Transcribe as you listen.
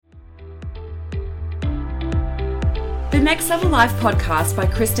The Next Level Life podcast by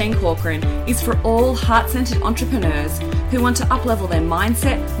Christine Corcoran is for all heart-centered entrepreneurs who want to uplevel their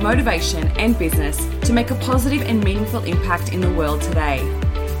mindset, motivation, and business to make a positive and meaningful impact in the world today.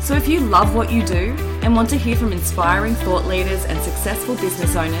 So if you love what you do and want to hear from inspiring thought leaders and successful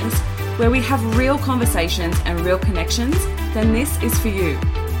business owners, where we have real conversations and real connections, then this is for you.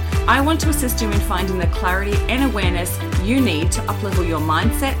 I want to assist you in finding the clarity and awareness you need to uplevel your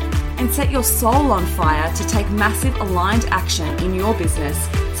mindset and set your soul on fire to take massive aligned action in your business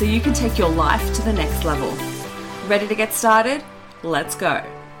so you can take your life to the next level. Ready to get started? Let's go.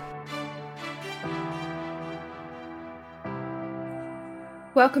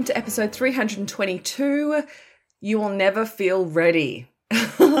 Welcome to episode 322. You will never feel ready.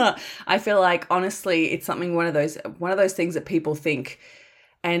 I feel like, honestly, it's one of those things that people think,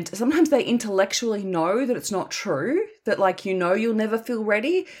 and sometimes they intellectually know that it's not true, that you'll never feel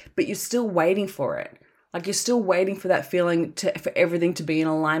ready, but you're still waiting for it. Like you're still waiting for that feeling for everything to be in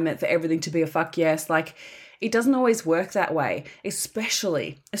alignment, for everything to be a fuck yes. Like it doesn't always work that way,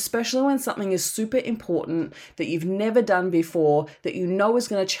 especially when something is super important that you've never done before, that you know is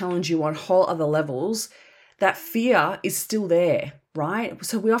going to challenge you on whole other levels. That fear is still there, right?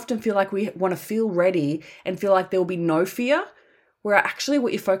 So we often feel like we want to feel ready and feel like there will be no fear, where actually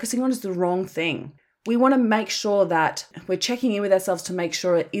what you're focusing on is the wrong thing. We want to make sure that we're checking in with ourselves to make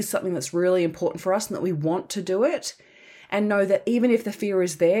sure it is something that's really important for us and that we want to do it. And know that even if the fear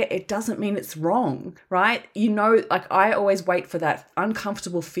is there, it doesn't mean it's wrong, right? I always wait for that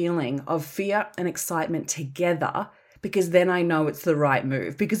uncomfortable feeling of fear and excitement together, because then I know it's the right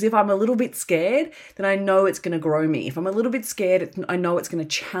move. Because if I'm a little bit scared, then I know it's going to grow me. If I'm a little bit scared, I know it's going to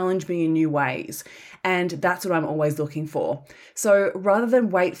challenge me in new ways. And that's what I'm always looking for. So rather than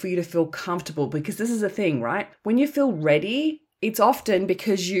wait for you to feel comfortable, because this is the thing, right? When you feel ready, it's often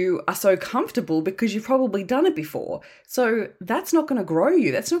because you are so comfortable because you've probably done it before. So that's not going to grow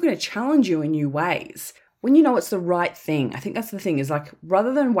you. That's not going to challenge you in new ways. When you know it's the right thing, I think that's the thing, is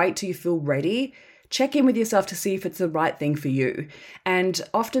rather than wait till you feel ready, check in with yourself to see if it's the right thing for you. And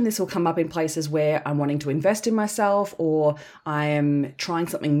often this will come up in places where I'm wanting to invest in myself, or I am trying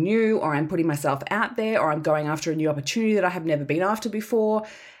something new, or I'm putting myself out there, or I'm going after a new opportunity that I have never been after before.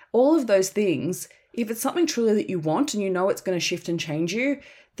 All of those things, if it's something truly that you want and you know it's going to shift and change you,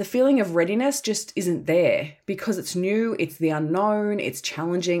 the feeling of readiness just isn't there, because it's new, it's the unknown, it's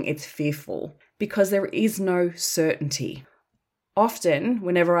challenging, it's fearful, because there is no certainty. Often,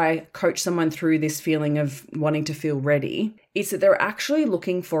 whenever I coach someone through this feeling of wanting to feel ready, it's that they're actually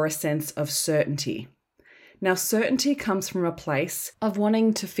looking for a sense of certainty. Now, certainty comes from a place of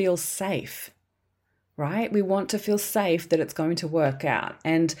wanting to feel safe, right? We want to feel safe that it's going to work out.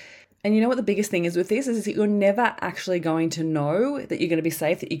 And you know what the biggest thing is with this is that you're never actually going to know that you're going to be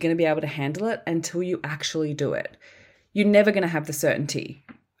safe, that you're going to be able to handle it until you actually do it. You're never going to have the certainty.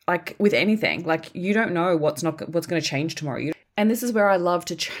 Like with anything, you don't know what's going to change tomorrow. And this is where I love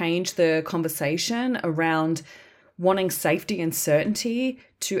to change the conversation around wanting safety and certainty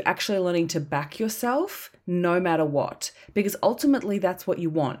to actually learning to back yourself no matter what. Because ultimately that's what you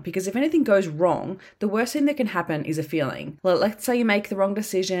want. Because if anything goes wrong, the worst thing that can happen is a feeling. Let's say you make the wrong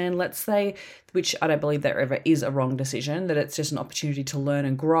decision. Let's say, which I don't believe there ever is a wrong decision, that it's just an opportunity to learn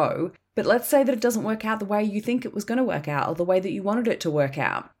and grow. But let's say that it doesn't work out the way you think it was going to work out, or the way that you wanted it to work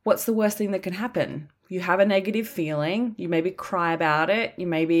out. What's the worst thing that can happen? You have a negative feeling, you maybe cry about it, you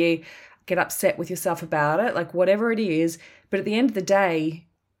maybe get upset with yourself about it, whatever it is. But at the end of the day,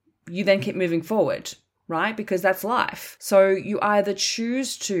 you then keep moving forward, right? Because that's life. So you either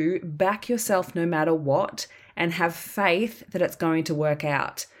choose to back yourself no matter what and have faith that it's going to work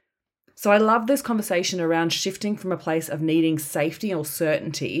out. So I love this conversation around shifting from a place of needing safety or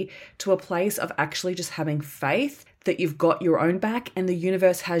certainty to a place of actually just having faith that you've got your own back and the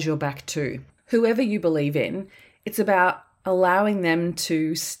universe has your back too. Whoever you believe in, it's about allowing them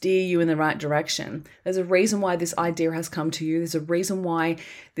to steer you in the right direction. There's a reason why this idea has come to you. There's a reason why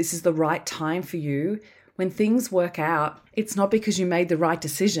this is the right time for you. When things work out, it's not because you made the right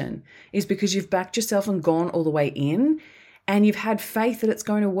decision. It's because you've backed yourself and gone all the way in, and you've had faith that it's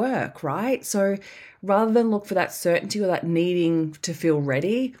going to work, right? So rather than look for that certainty or that needing to feel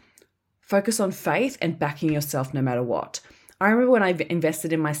ready, focus on faith and backing yourself no matter what. I remember when I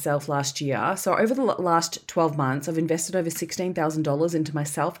invested in myself last year. So over the last 12 months, I've invested over $16,000 into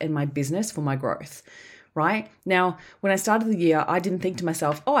myself and my business for my growth, right? Now, when I started the year, I didn't think to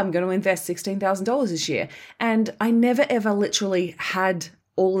myself, I'm going to invest $16,000 this year. And I never ever literally had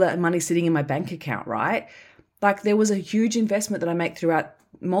all that money sitting in my bank account, right? There was a huge investment that I make throughout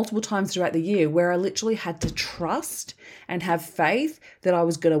multiple times throughout the year where I literally had to trust and have faith that I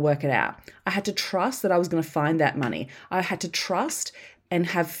was going to work it out. I had to trust that I was going to find that money. I had to trust and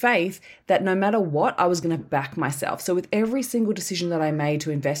have faith that no matter what, I was going to back myself. So with every single decision that I made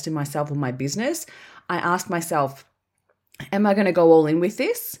to invest in myself or my business, I asked myself, am I going to go all in with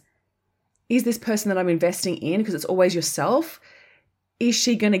this? Is this person that I'm investing in, because it's always yourself, is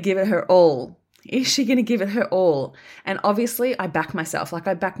she going to give it her all? Is she going to give it her all? And obviously I back myself.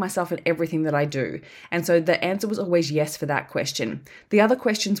 I back myself in everything that I do. And so the answer was always yes for that question. The other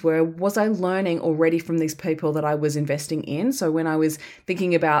questions were, was I learning already from these people that I was investing in? So when I was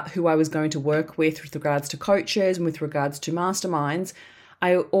thinking about who I was going to work with regards to coaches and with regards to masterminds,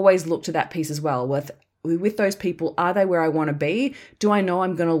 I always looked at that piece as well. With those people, are they where I want to be? Do I know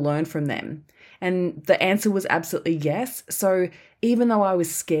I'm going to learn from them? And the answer was absolutely yes. So even though I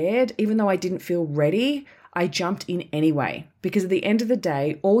was scared, even though I didn't feel ready, I jumped in anyway. Because at the end of the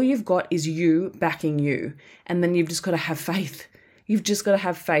day, all you've got is you backing you. And then you've just got to have faith. You've just got to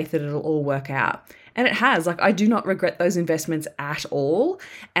have faith that it'll all work out. And it has. I do not regret those investments at all.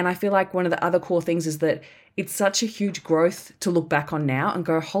 And I feel like one of the other core things is that it's such a huge growth to look back on now and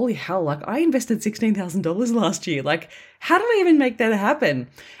go, holy hell, I invested $16,000 last year. How did I even make that happen?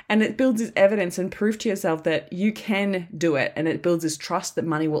 And it builds this evidence and proof to yourself that you can do it. And it builds this trust that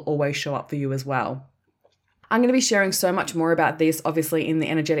money will always show up for you as well. I'm going to be sharing so much more about this, obviously, in the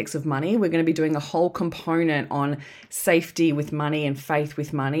energetics of money. We're going to be doing a whole component on safety with money and faith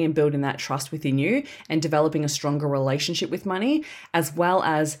with money and building that trust within you and developing a stronger relationship with money, as well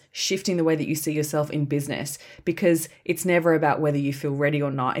as shifting the way that you see yourself in business, because it's never about whether you feel ready or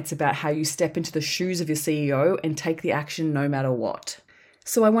not. It's about how you step into the shoes of your CEO and take the action no matter what.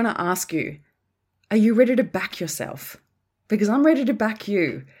 So I want to ask you, are you ready to back yourself? Because I'm ready to back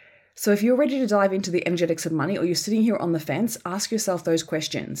you. So if you're ready to dive into the energetics of money, or you're sitting here on the fence, ask yourself those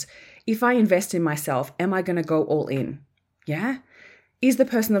questions. If I invest in myself, am I going to go all in? Yeah? Is the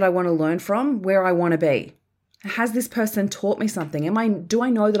person that I want to learn from where I want to be? Has this person taught me something? Do I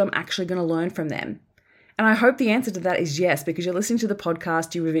know that I'm actually going to learn from them? And I hope the answer to that is yes, because you're listening to the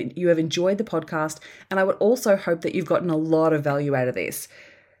podcast, you have enjoyed the podcast, and I would also hope that you've gotten a lot of value out of this,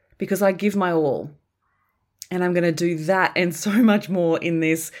 because I give my all. And I'm going to do that and so much more in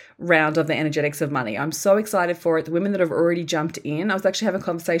this round of the energetics of money. I'm so excited for it. The women that have already jumped in, I was actually having a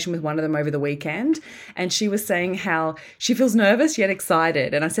conversation with one of them over the weekend, and she was saying how she feels nervous yet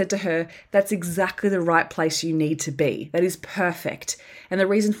excited. And I said to her, that's exactly the right place you need to be. That is perfect. And the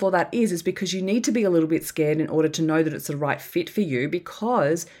reason for that is because you need to be a little bit scared in order to know that it's the right fit for you,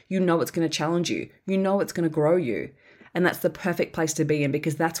 because you know it's going to challenge you. You know it's going to grow you. And that's the perfect place to be in,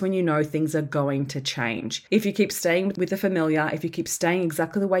 because that's when you know things are going to change. If you keep staying with the familiar, if you keep staying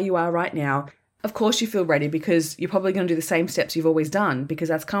exactly the way you are right now, of course you feel ready, because you're probably going to do the same steps you've always done, because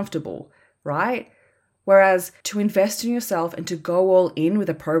that's comfortable, right? Whereas to invest in yourself and to go all in with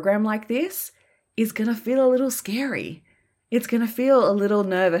a program like this is going to feel a little scary. It's going to feel a little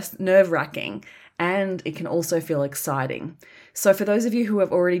nerve-wracking. And it can also feel exciting. So for those of you who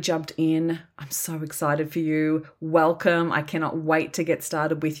have already jumped in, I'm so excited for you. Welcome. I cannot wait to get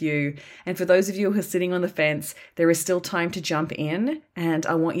started with you. And for those of you who are sitting on the fence, there is still time to jump in. And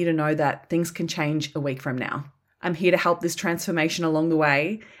I want you to know that things can change a week from now. I'm here to help this transformation along the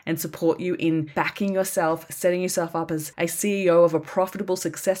way and support you in backing yourself, setting yourself up as a CEO of a profitable,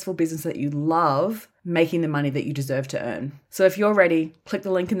 successful business that you love, making the money that you deserve to earn. So if you're ready, click the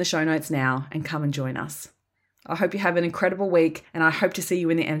link in the show notes now and come and join us. I hope you have an incredible week, and I hope to see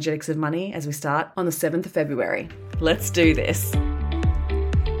you in the energetics of money as we start on the 7th of February. Let's do this.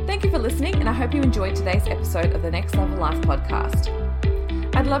 Thank you for listening, and I hope you enjoyed today's episode of the Next Level Life podcast.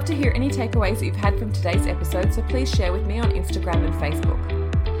 I'd love to hear any takeaways that you've had from today's episode, so please share with me on Instagram and Facebook.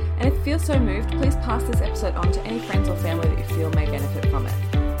 And if you feel so moved, please pass this episode on to any friends or family that you feel may benefit from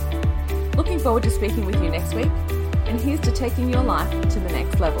it. Looking forward to speaking with you next week, and here's to taking your life to the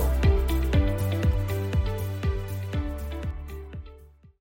next level.